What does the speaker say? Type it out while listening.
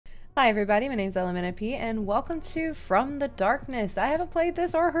Hi everybody, my name is LMNIP and welcome to From the Darkness. I haven't played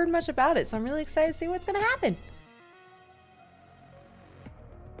this or heard much about it, so I'm really excited to see what's going to happen.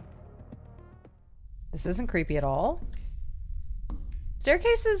 This isn't creepy at all.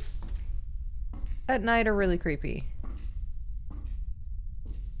 Staircases at night are really creepy.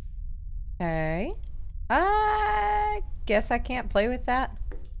 Okay. I guess I can't play with that.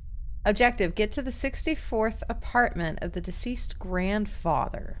 Objective, get to the 64th apartment of the deceased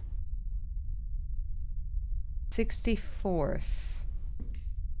grandfather. 64th.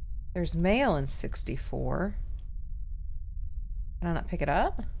 There's mail in 64. Can I not pick it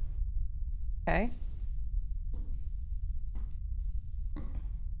up? Okay.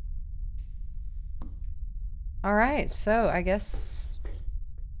 Alright, so I guess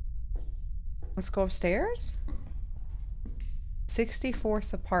let's go upstairs?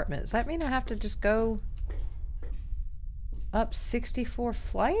 64th apartment. Does that mean I have to just go up 64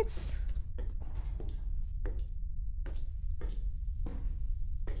 flights?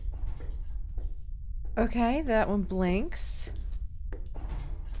 Okay, that one blinks.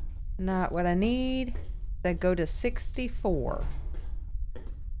 Not what I need. Then go to 64.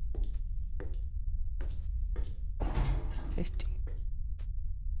 50.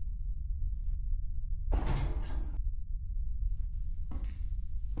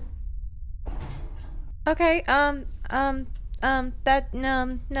 Okay, no.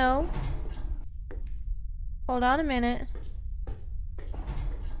 Hold on a minute.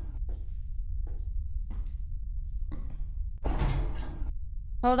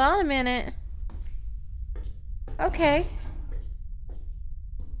 Hold on a minute. Okay.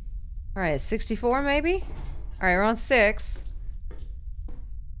 Alright, 64 maybe? Alright, we're on 6.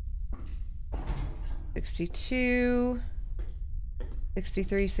 62.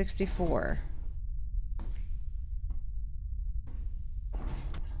 63, 64.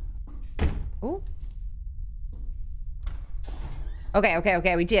 Ooh.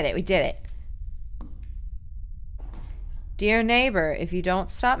 Okay, we did it. Dear neighbor, if you don't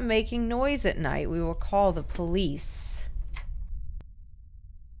stop making noise at night, we will call the police.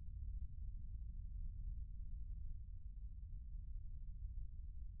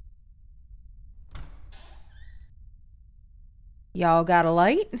 Y'all got a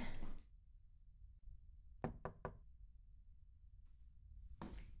light?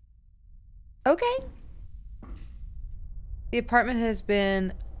 Okay. The apartment has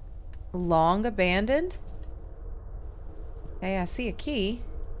been long abandoned. Hey, I see a key.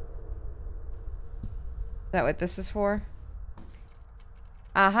 Is that what this is for?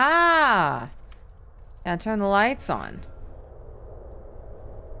 Aha! Now turn the lights on.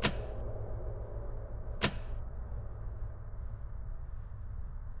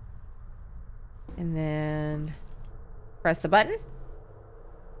 And then press the button?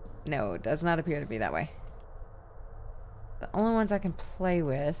 No, it does not appear to be that way. The only ones I can play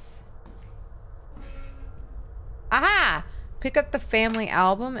with. Aha! Pick up the family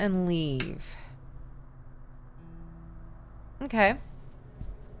album and leave. Okay. I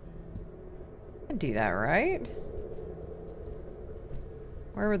can do that, right?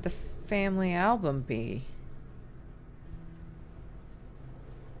 Where would the family album be?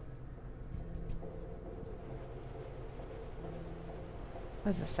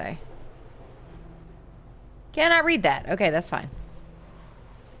 What does it say? Cannot read that. Okay, that's fine.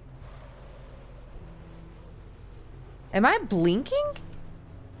 Am I blinking?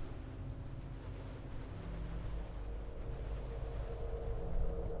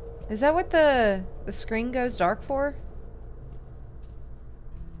 Is that what the screen goes dark for?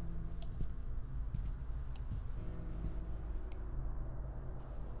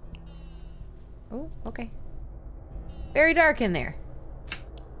 Oh, okay. Very dark in there.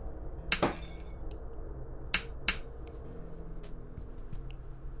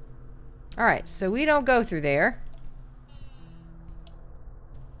 Alright, so we don't go through there.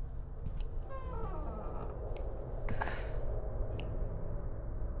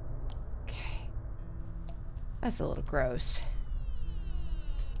 Okay. That's a little gross.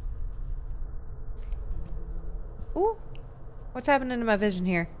 Ooh. What's happening to my vision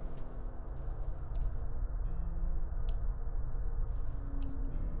here?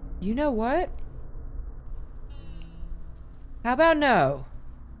 You know what? How about no?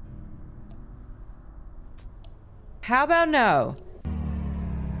 How about no?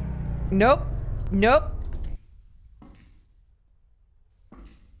 Nope. Nope.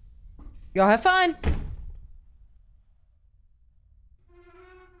 Y'all have fun.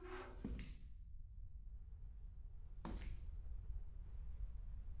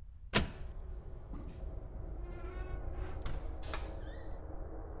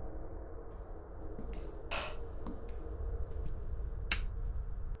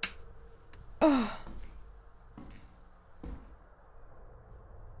 Oh.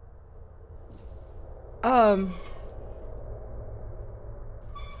 Um.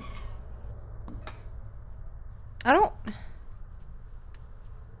 I don't...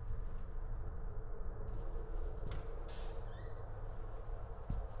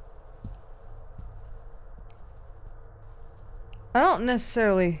 I don't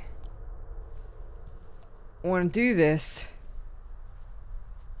necessarily want to do this.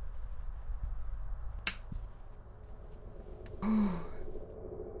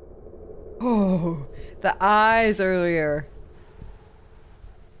 Oh, the eyes earlier.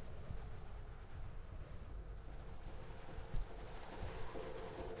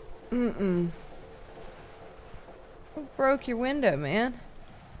 Mm-mm. Who broke your window, man?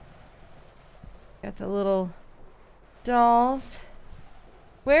 Got the little dolls.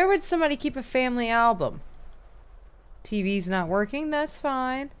 Where would somebody keep a family album? TV's not working, that's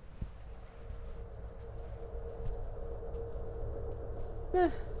fine.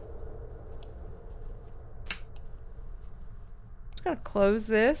 Just gonna close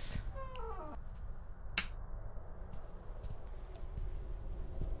this.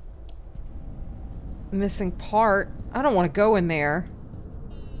 Missing part. I don't want to go in there.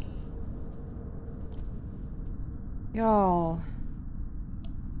 Y'all.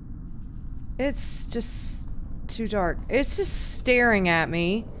 It's just too dark. It's just staring at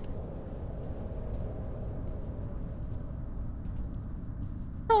me.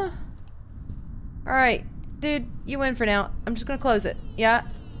 Huh. Alright. Dude, you win for now. I'm just gonna close it. Yeah.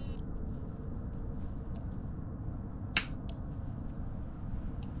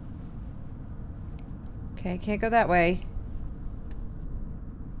 Okay, can't go that way.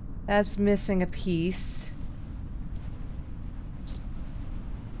 That's missing a piece.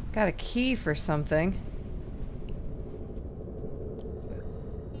 Got a key for something.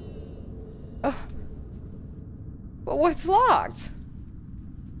 Oh. But what's locked?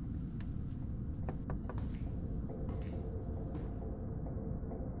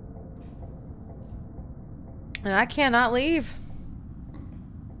 And I cannot leave.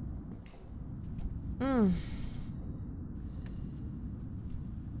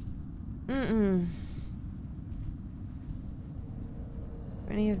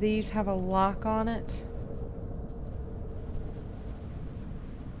 Any of these have a lock on it?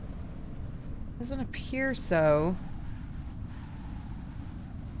 Doesn't appear so.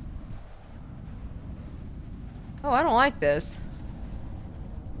 Oh, I don't like this.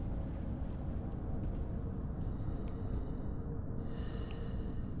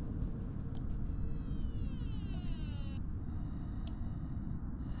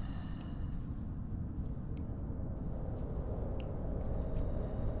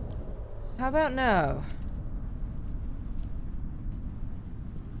 How about no?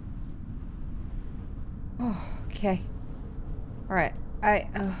 Oh, okay. Alright,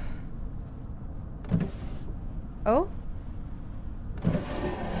 Oh?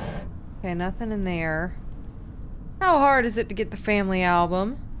 Okay, nothing in there. How hard is it to get the family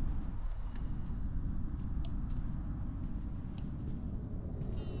album?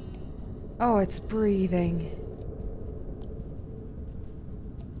 Oh, it's breathing.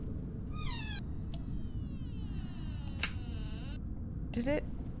 Did it?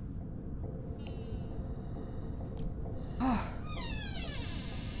 Oh.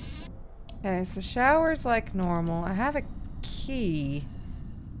 Okay, so shower's like normal. I have a key.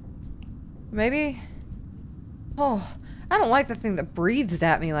 Maybe? Oh, I don't like the thing that breathes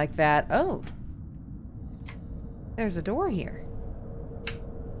at me like that. Oh. There's a door here.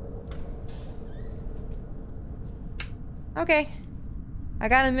 Okay. I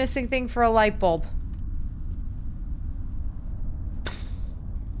got a missing thing for a light bulb.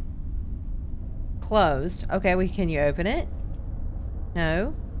 Closed. Okay, can you open it?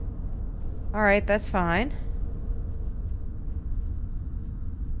 No. Alright, that's fine.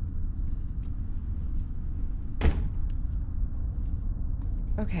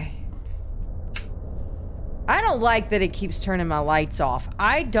 Okay. I don't like that it keeps turning my lights off.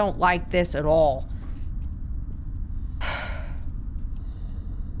 I don't like this at all.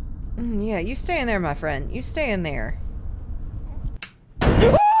 Yeah, you stay in there, my friend. You stay in there.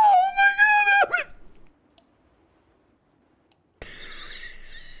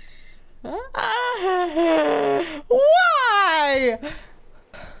 Why?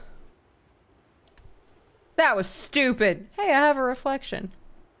 That was stupid. Hey, I have a reflection.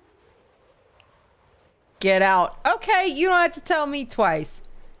 Get out. Okay, you don't have to tell me twice.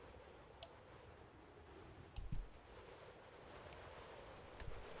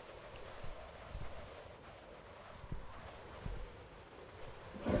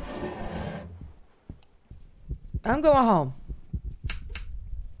 I'm going home.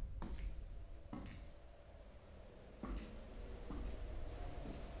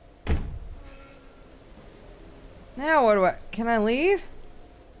 Now what do I... Can I leave?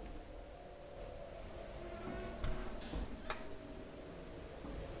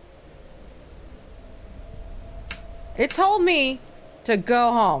 It told me to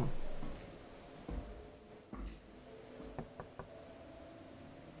go home.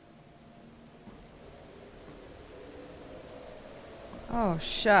 Oh,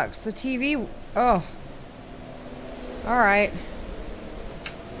 shucks. The TV... Oh. Alright.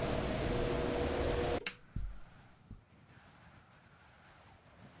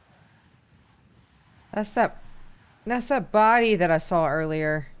 That's that body that I saw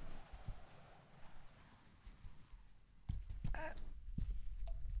earlier.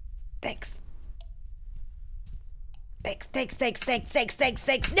 Thanks.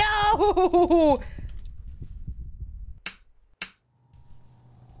 Thanks. No!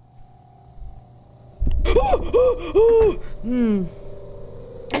 Hmm.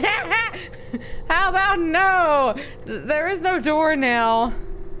 How about no? There is no door now.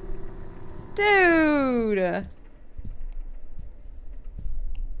 Dude.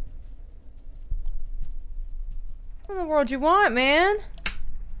 What in the world you want, man?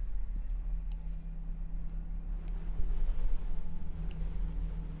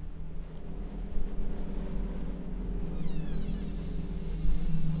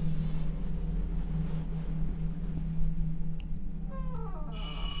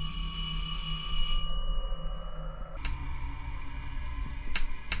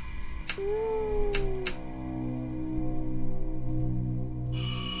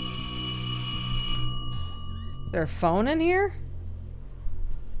 Is there a phone in here?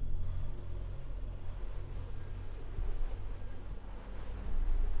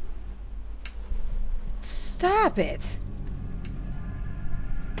 Stop it.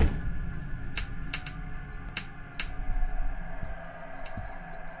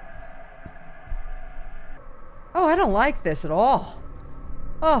 Oh, I don't like this at all.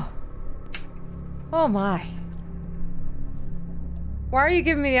 Oh. Oh my. Why are you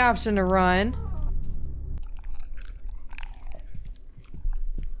giving me the option to run?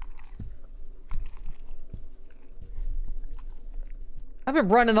 I've been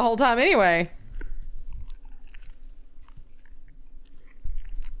running the whole time anyway.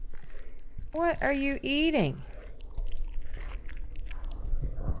 What are you eating?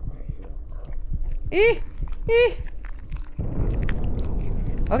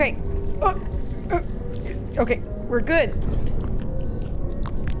 Okay. Okay, we're good.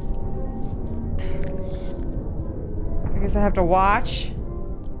 I guess I have to watch.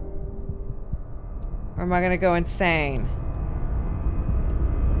 Or am I gonna go insane?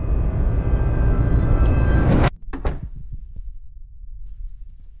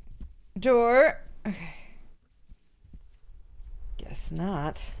 Door. Okay. Guess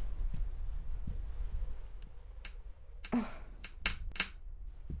not. Oh.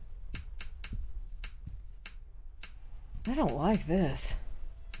 I don't like this.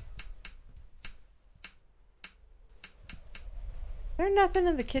 There nothing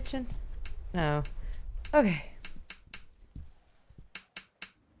in the kitchen? No. Okay.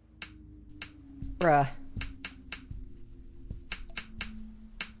 Bruh.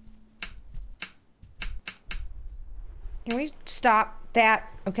 Can we stop that?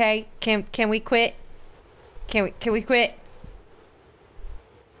 Okay? Can we quit? Can we quit?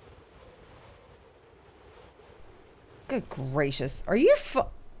 Good gracious. Are you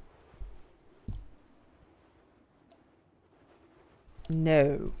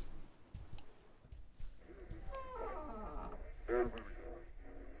No.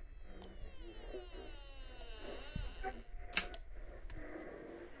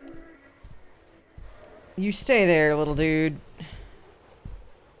 You stay there, little dude.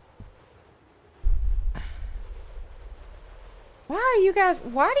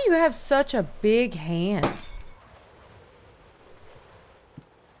 Why do you have such a big hand?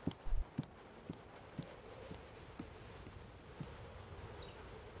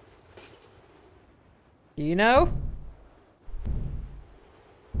 Do you know?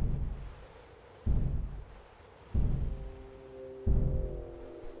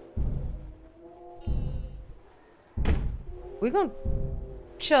 We're gonna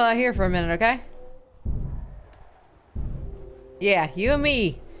chill out here for a minute, okay? Yeah, you and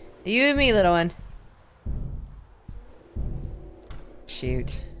me. You and me, little one.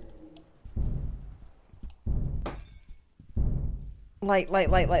 Shoot. Light.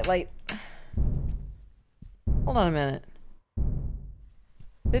 Hold on a minute.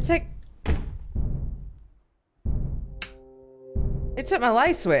 Did it take... It took my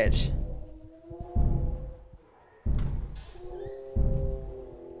light switch.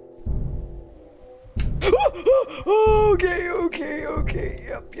 Okay.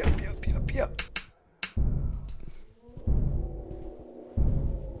 Yep.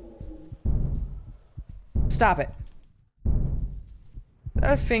 Stop it. Is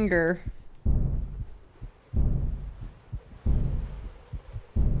that a finger?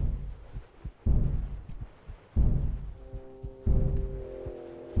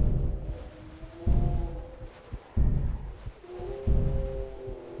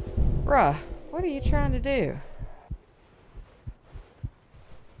 Bruh, what are you trying to do?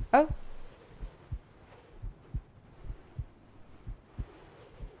 Oh.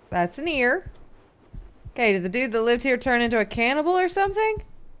 That's an ear. Okay, did the dude that lived here turn into a cannibal or something?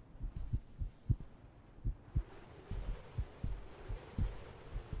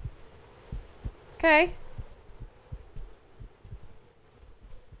 Okay.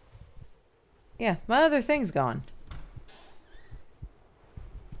 Yeah, my other thing's gone.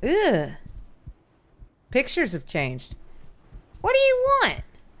 Ugh. Pictures have changed. What do you want?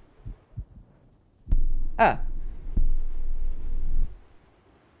 Oh.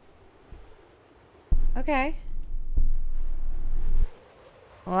 Okay.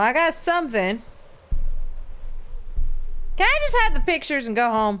 Well, I got something. Can I just have the pictures and go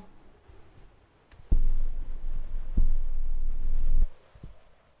home?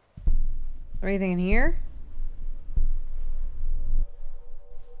 Is there anything in here?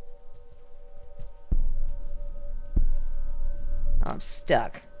 Oh, I'm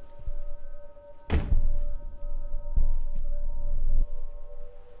stuck.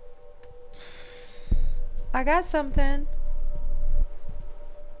 I got something.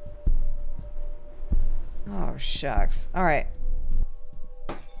 Oh, shucks. All right.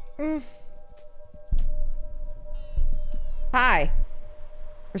 Hi.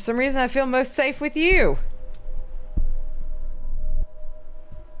 For some reason, I feel most safe with you.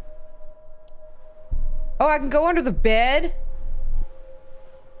 Oh, I can go under the bed?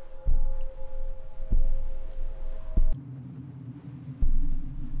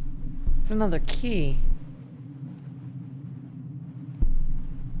 It's another key.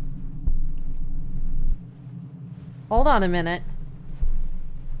 Hold on a minute.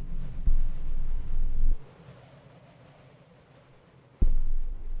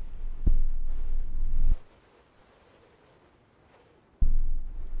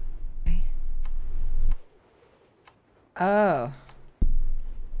 Oh.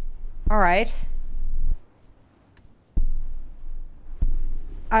 All right.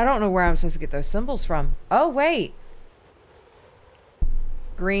 I don't know where I'm supposed to get those symbols from. Oh, wait.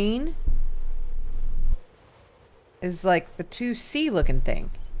 Green is like the 2C looking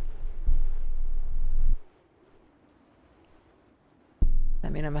thing. I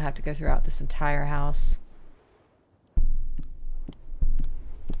mean, I'm gonna have to go throughout this entire house.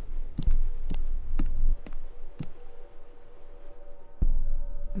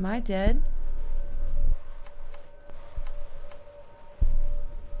 Am I dead?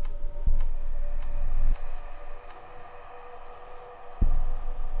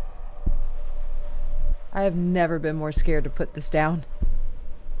 I have never been more scared to put this down.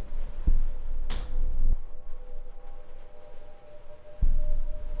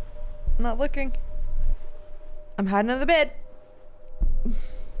 I'm not looking. I'm hiding under the bed.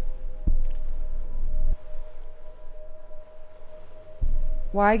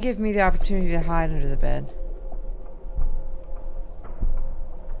 Why give me the opportunity to hide under the bed?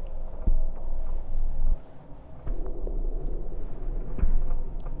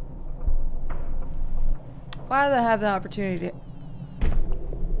 Why do I have the opportunity to...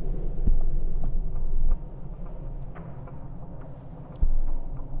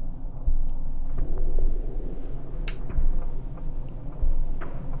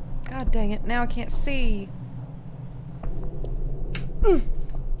 God dang it, now I can't see.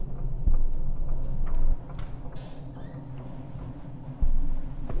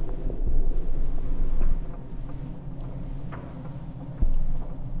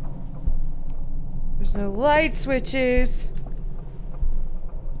 There's no light switches.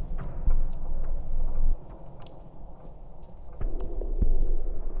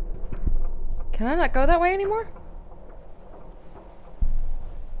 Can I not go that way anymore?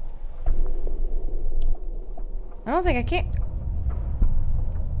 I don't think I can.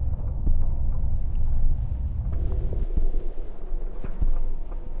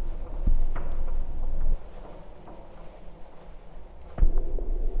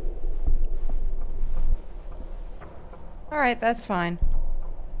 Alright, that's fine.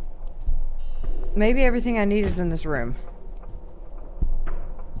 Maybe everything I need is in this room.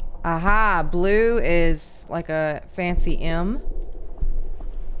 Aha, blue is like a fancy M.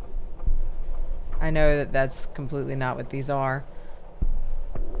 I know that that's completely not what these are.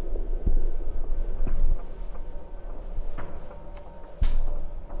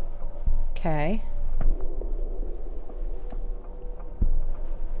 Okay.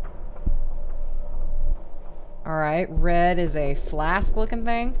 Alright, red is a flask looking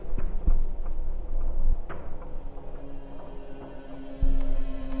thing.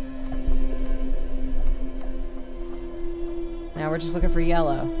 Now we're just looking for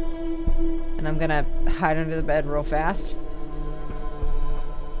yellow. And I'm gonna hide under the bed real fast.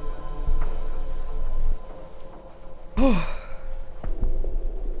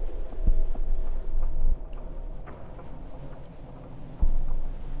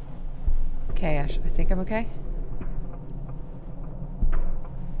 Okay, I think I'm okay.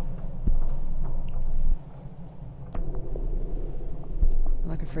 I'm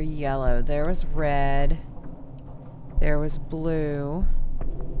looking for yellow. There was red. There was blue.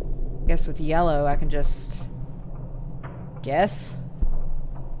 I guess with yellow I can just guess.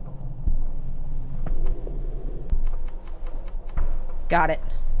 Got it.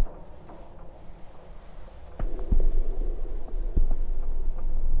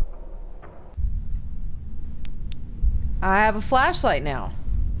 I have a flashlight now.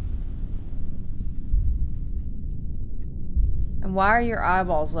 And why are your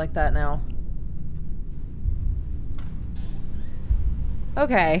eyeballs like that now?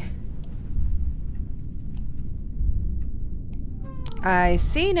 Okay. I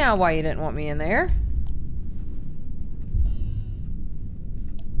see now why you didn't want me in there.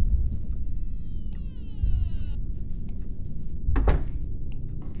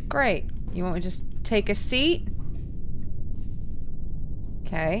 Great. You want me to just take a seat?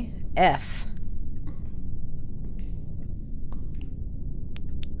 Okay. F.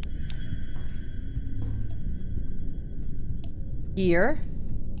 Here.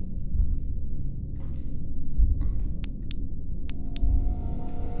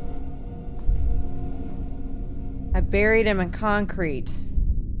 I buried him in concrete.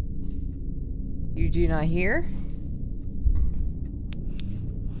 You do not hear?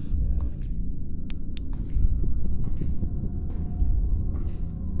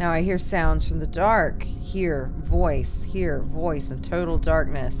 Now I hear sounds from the dark. Hear voice in total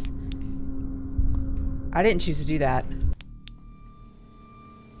darkness. I didn't choose to do that.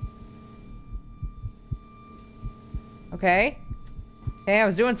 Okay. Okay, I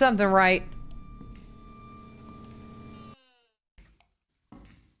was doing something right.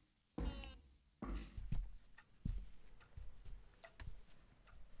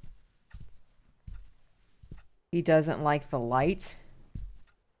 He doesn't like the light.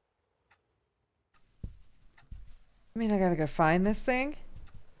 I mean, I gotta go find this thing.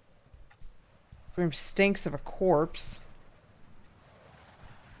 Room stinks of a corpse.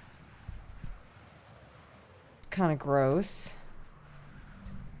 Kind of gross.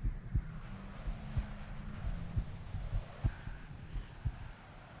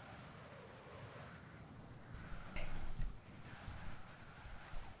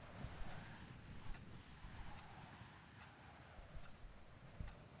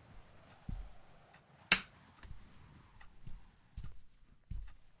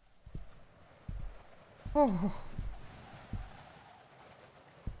 Oh.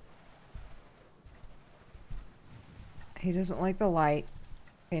 He doesn't like the light.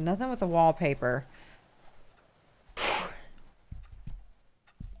 Okay, nothing with the wallpaper.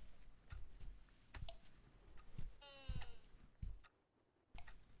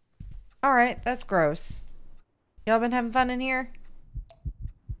 Alright, that's gross. Y'all been having fun in here?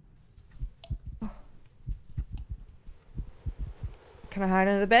 Can I hide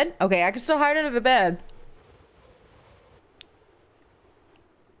under the bed? Okay, I can still hide under the bed.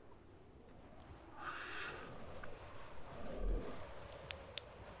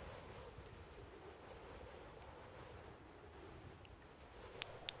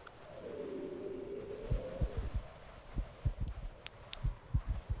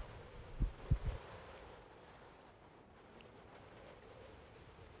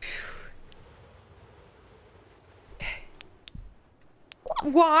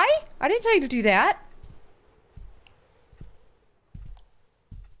 Why? I didn't tell you to do that.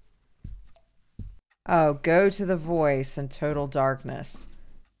 Oh, go to the voice in total darkness.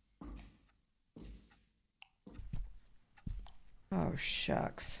 Oh,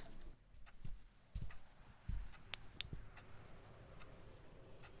 shucks.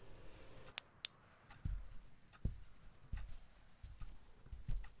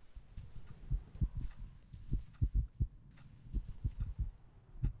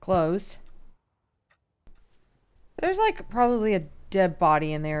 Closed. There's like probably a dead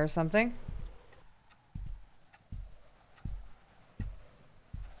body in there or something.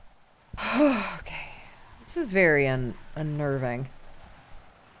 Okay. This is very unnerving.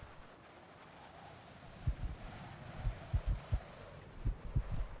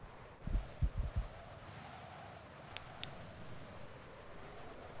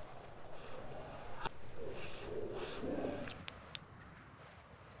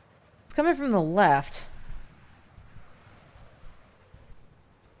 It's coming from the left.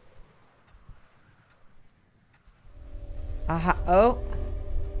 Aha. Oh.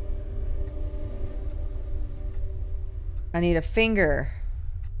 I need a finger.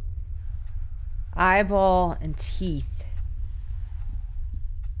 Eyeball and teeth.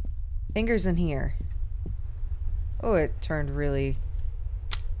 Fingers in here. Oh, it turned really...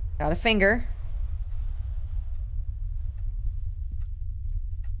 Got a finger.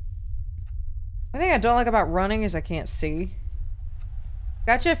 One thing I don't like about running is I can't see.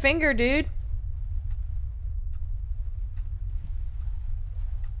 Got you a finger, dude.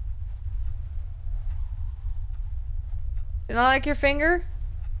 Didn't I like your finger?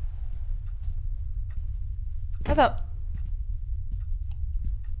 I thought...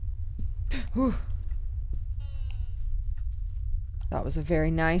 Whew. That was a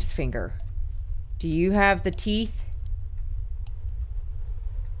very nice finger. Do you have the teeth?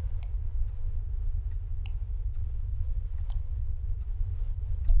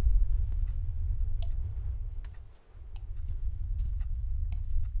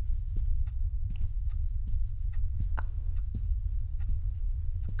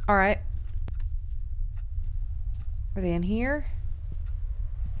 All right. Are they in here?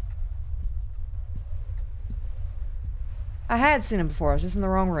 I had seen him before. I was just in the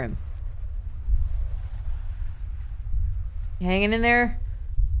wrong room. You hanging in there?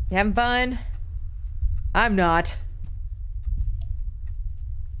 You having fun? I'm not.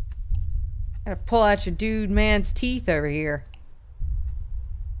 Gotta pull out your dude man's teeth over here.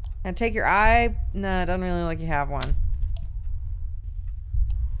 And take your eye. No, I don't really look like you have one.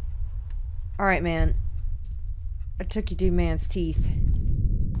 Alright, man. I took your dude man's teeth.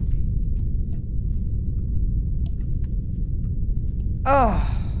 Oh.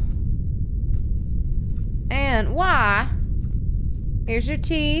 And why? Here's your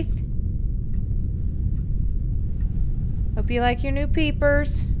teeth. Hope you like your new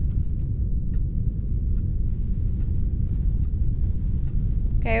peepers.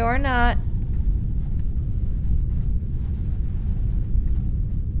 Okay, or not.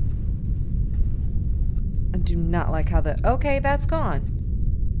 I do not like how the... Okay, that's gone.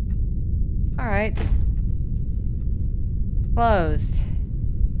 Alright. Closed.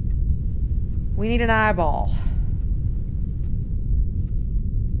 We need an eyeball.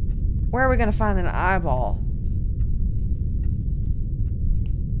 Where are we gonna find an eyeball?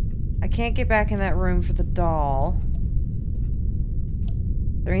 I can't get back in that room for the doll.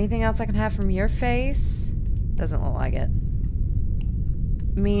 Is there anything else I can have from your face? Doesn't look like it.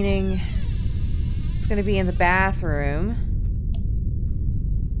 Meaning... It's gonna be in the bathroom.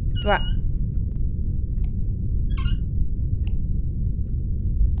 Do I...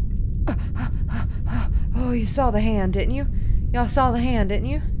 Oh, you saw the hand, didn't you? Y'all saw the hand, didn't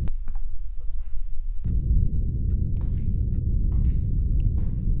you?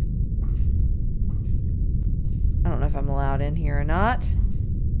 I don't know if I'm allowed in here or not.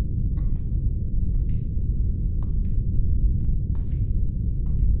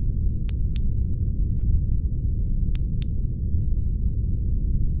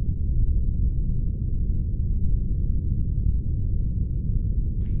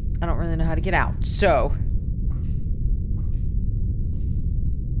 I don't really know how to get out, so...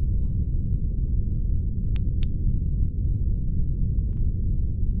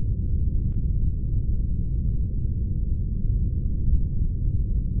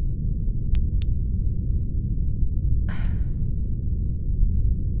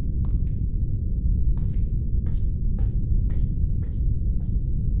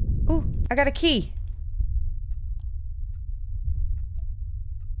 Ooh, I got a key.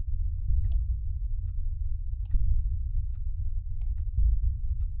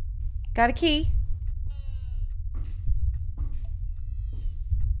 Got a key.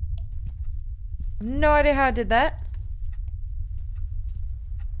 No idea how I did that.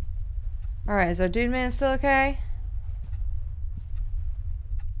 Alright, is our dude man still okay?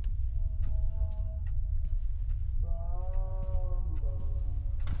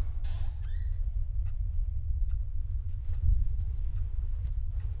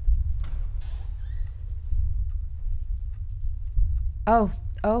 Oh,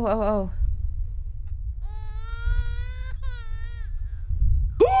 Oh, oh,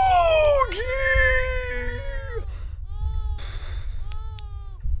 Okay.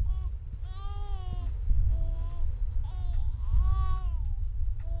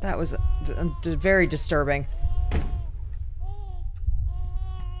 that was very disturbing.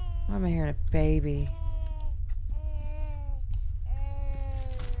 Why am I hearing a baby?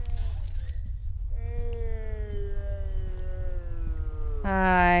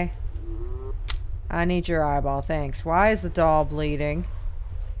 Hi. I need your eyeball, thanks. Why is the doll bleeding?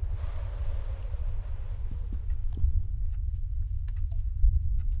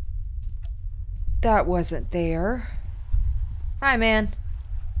 That wasn't there. Hi, man.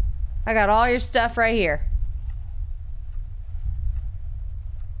 I got all your stuff right here.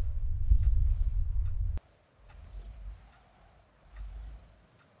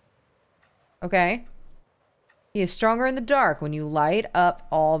 Okay. He is stronger in the dark. When you light up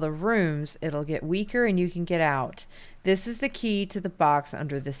all the rooms, it'll get weaker and you can get out. This is the key to the box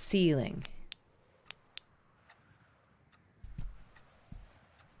under the ceiling.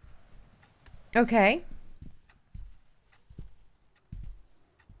 Okay.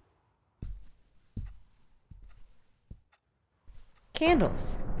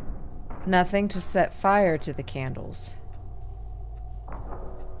 Candles. Nothing to set fire to the candles.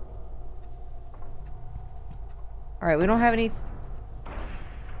 Alright, we don't have any...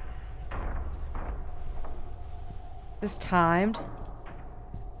 This timed.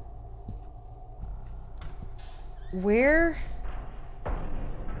 Where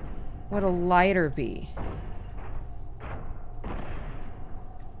would a lighter be?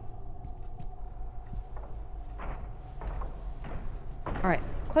 Alright,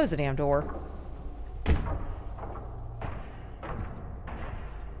 close the damn door.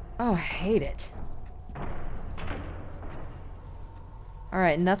 Oh, I hate it.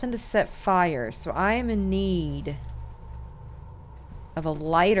 Alright, nothing to set fire, so I am in need of a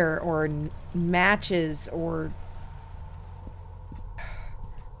lighter or matches or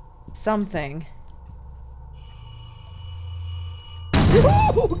something.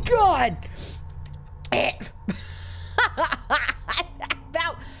 Oh, God!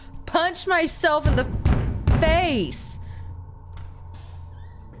 About punched myself in the face.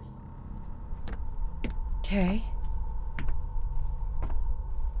 Okay.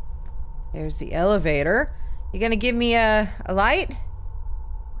 There's the elevator. You gonna give me a light?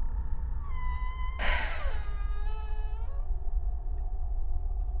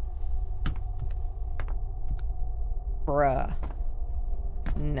 Bruh.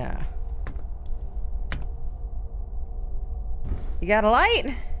 Nah. You got a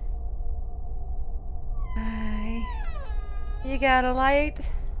light? You got a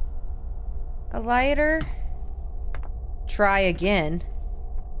light? A lighter? Try again.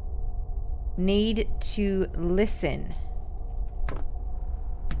 Need to listen.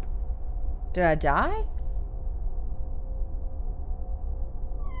 Did I die?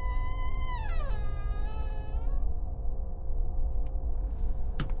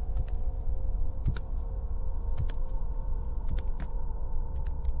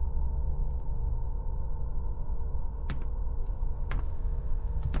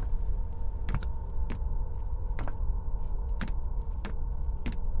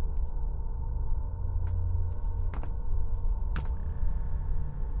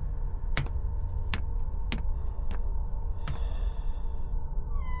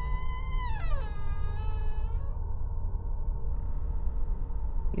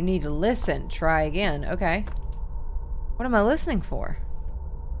 You need to listen. Try again. Okay. What am I listening for?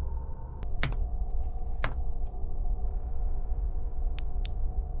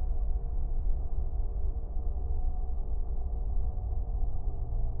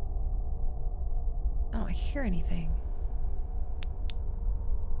 I don't hear anything.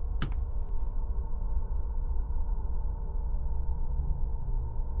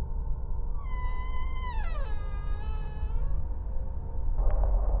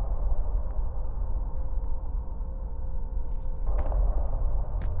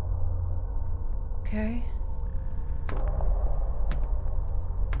 Okay.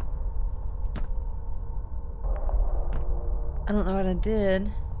 I don't know what I did.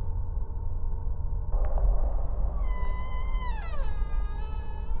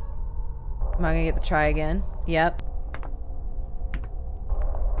 Am I gonna get to try again? Yep.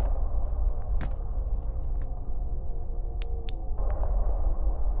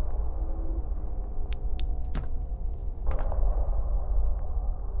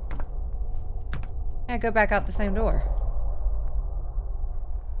 Yeah, go back out the same door.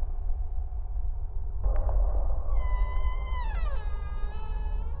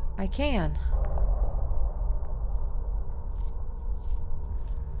 can.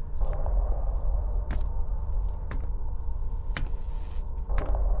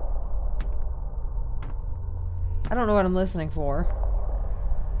 I don't know what I'm listening for.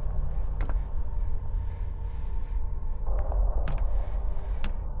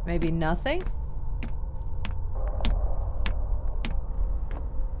 Maybe nothing?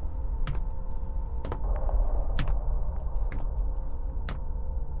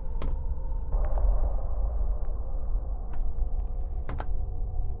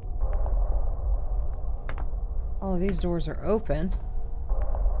 All of these doors are open.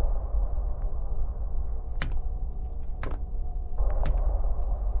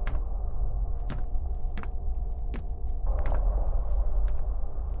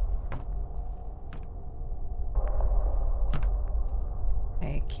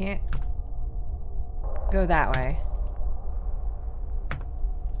 I can't go that way.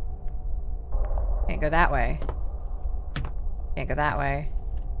 Can't go that way. Can't go that way.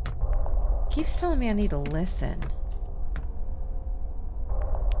 Keeps telling me I need to listen.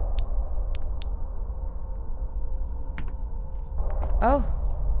 Oh.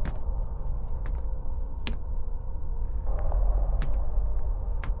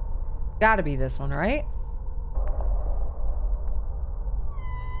 Gotta be this one, right?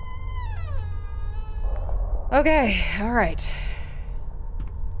 Okay, all right.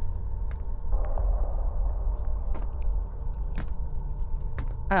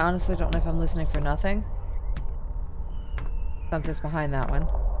 I honestly don't know if I'm listening for nothing. Something's behind that one.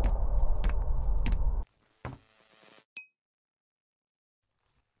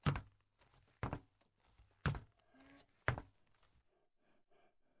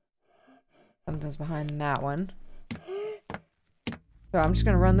 Something's behind that one. So I'm just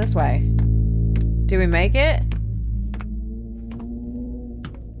gonna run this way. Do we make it?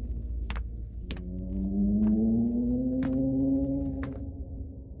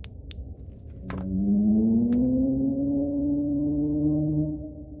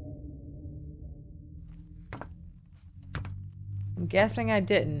 I'm guessing I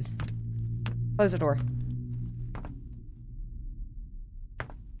didn't. Close the door.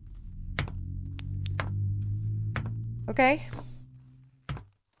 Okay.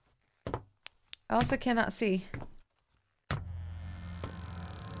 I also cannot see.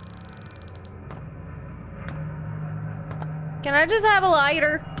 Can I just have a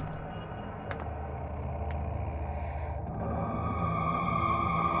lighter?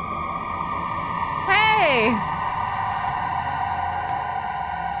 Hey!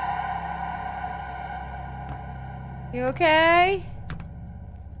 You okay?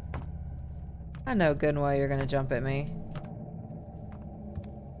 I know good and well you're gonna jump at me.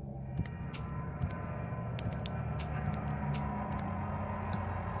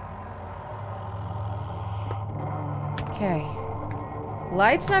 Okay.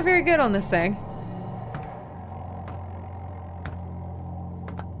 Light's not very good on this thing.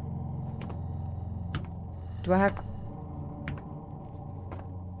 Do I have...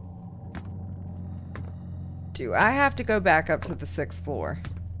 Do I have to go back up to the 6th floor?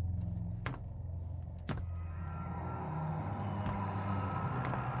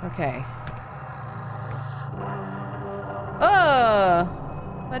 Okay. Oh!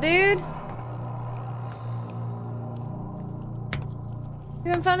 My dude? You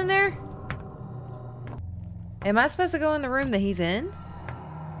having fun in there? Am I supposed to go in the room that he's in?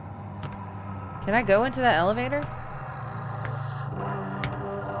 Can I go into that elevator?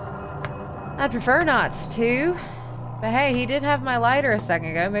 I'd prefer not to. But hey, he did have my lighter a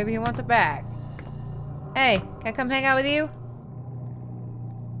second ago. Maybe he wants it back. Hey, can I come hang out with you?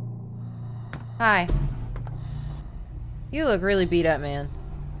 Hi. You look really beat up, man.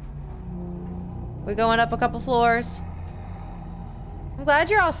 We going up a couple floors? I'm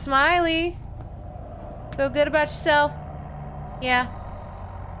glad you're all smiley. Feel good about yourself? Yeah.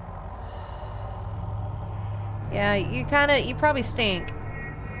 Yeah, you probably stink.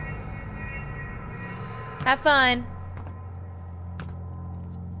 Have fun.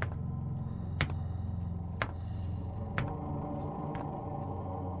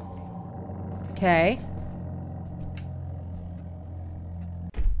 Okay.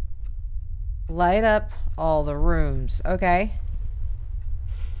 Light up all the rooms. Okay.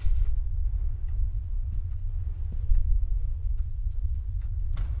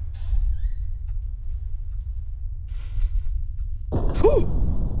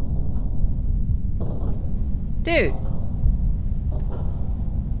 Dude.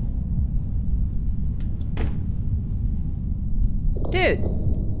 Dude.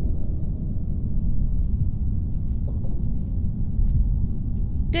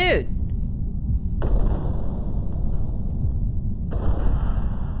 Dude.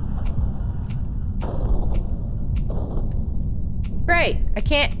 I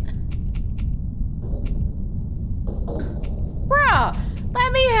can't... Bruh!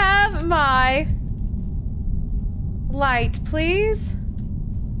 Let me have my... light, please.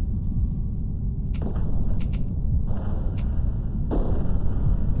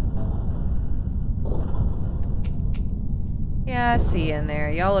 Yeah, I see you in there.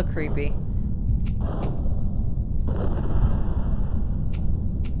 Y'all look creepy.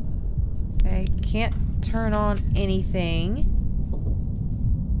 Okay, can't turn on anything.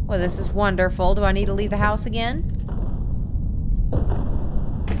 Well, this is wonderful. Do I need to leave the house again?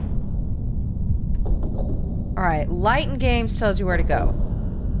 Alright, light in games tells you where to go.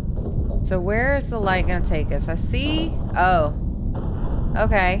 So where is the light gonna take us? I see... Oh.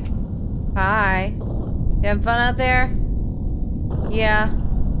 Okay. Hi. You having fun out there? Yeah.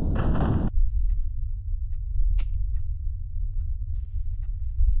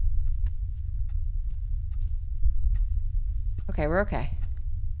 Okay, we're okay.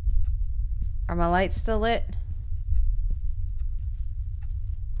 Are my lights still lit?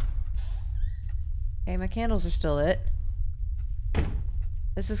 Okay, my candles are still lit.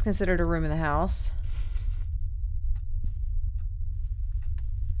 This is considered a room in the house.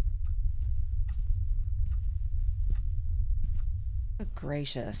 Good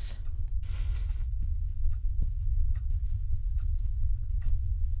gracious.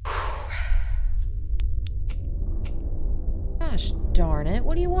 Gosh darn it,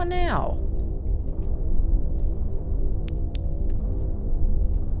 what do you want now?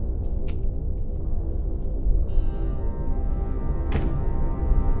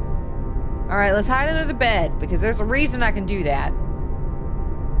 Alright, let's hide under the bed, because there's a reason I can do that.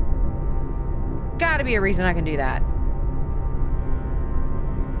 Gotta be a reason I can do that.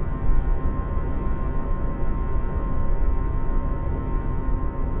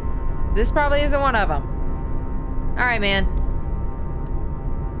 This probably isn't one of them. Alright, man.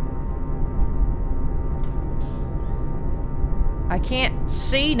 I can't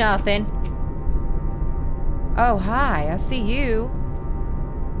see nothing. Oh, hi. I see you.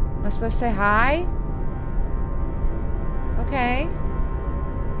 Am I supposed to say hi? Okay.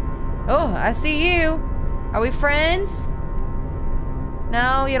 Oh, I see you. Are we friends?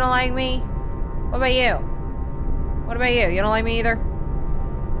 No, you don't like me? What about you? What about you? You don't like me either?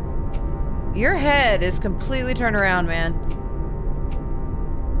 Your head is completely turned around, man.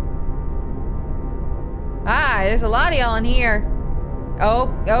 Hi, there's a lot of y'all in here.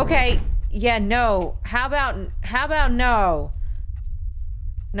 Oh, okay. Yeah, no. How about no?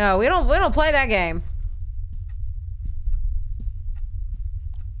 No, we don't play that game.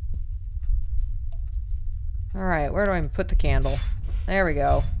 Alright, where do I put the candle? There we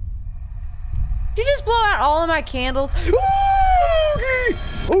go. Did you just blow out all of my candles? Okay!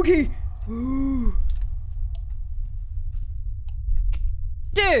 Okay! Ooh.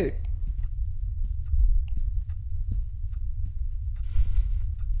 Dude!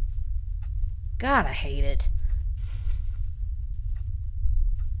 God, I hate it.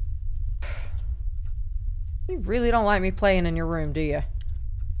 You really don't like me playing in your room, do you?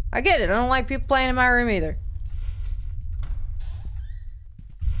 I get it. I don't like people playing in my room either.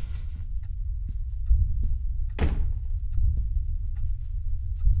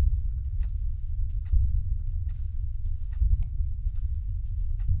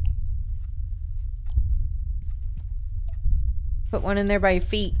 Put one in there by your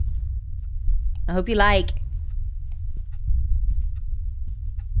feet. I hope you like.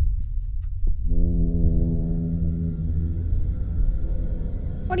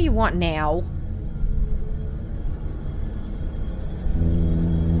 What do you want now?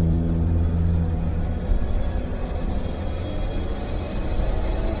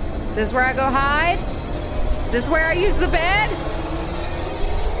 Is this where I go hide? Is this where I use the bed?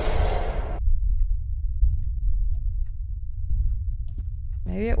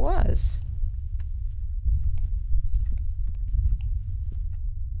 Maybe it was.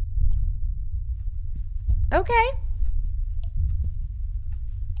 Okay.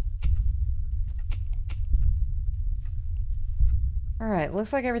 Alright,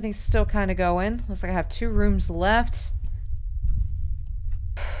 looks like everything's still kind of going. Looks like I have 2 rooms left.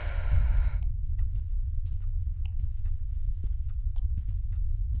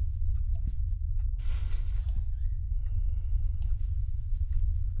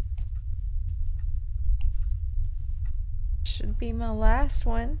 Should be my last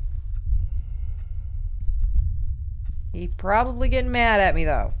one. He's probably getting mad at me,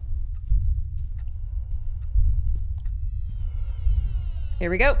 though. Here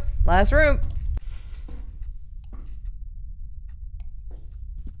we go. Last room.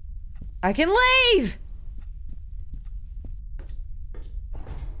 I can leave!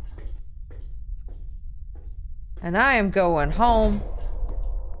 And I am going home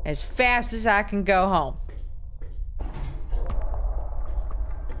as fast as I can go home.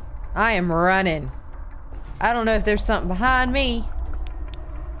 I am running. I don't know if there's something behind me.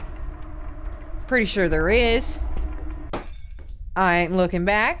 Pretty sure there is. I ain't looking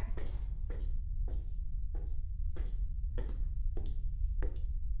back.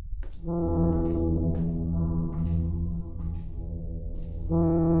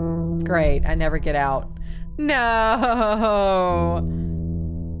 Great, I never get out. No!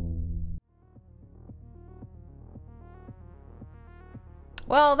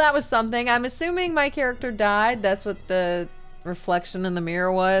 Well, that was something. I'm assuming my character died. That's what the reflection in the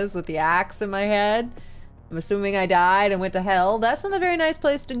mirror was, with the axe in my head. I'm assuming I died and went to hell. That's not a very nice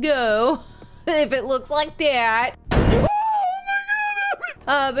place to go, if it looks like that.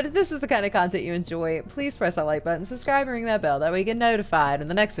 But if this is the kind of content you enjoy, please press that like button, subscribe, and ring that bell. That way you get notified when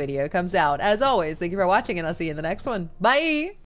the next video comes out. As always, thank you for watching, and I'll see you in the next one. Bye!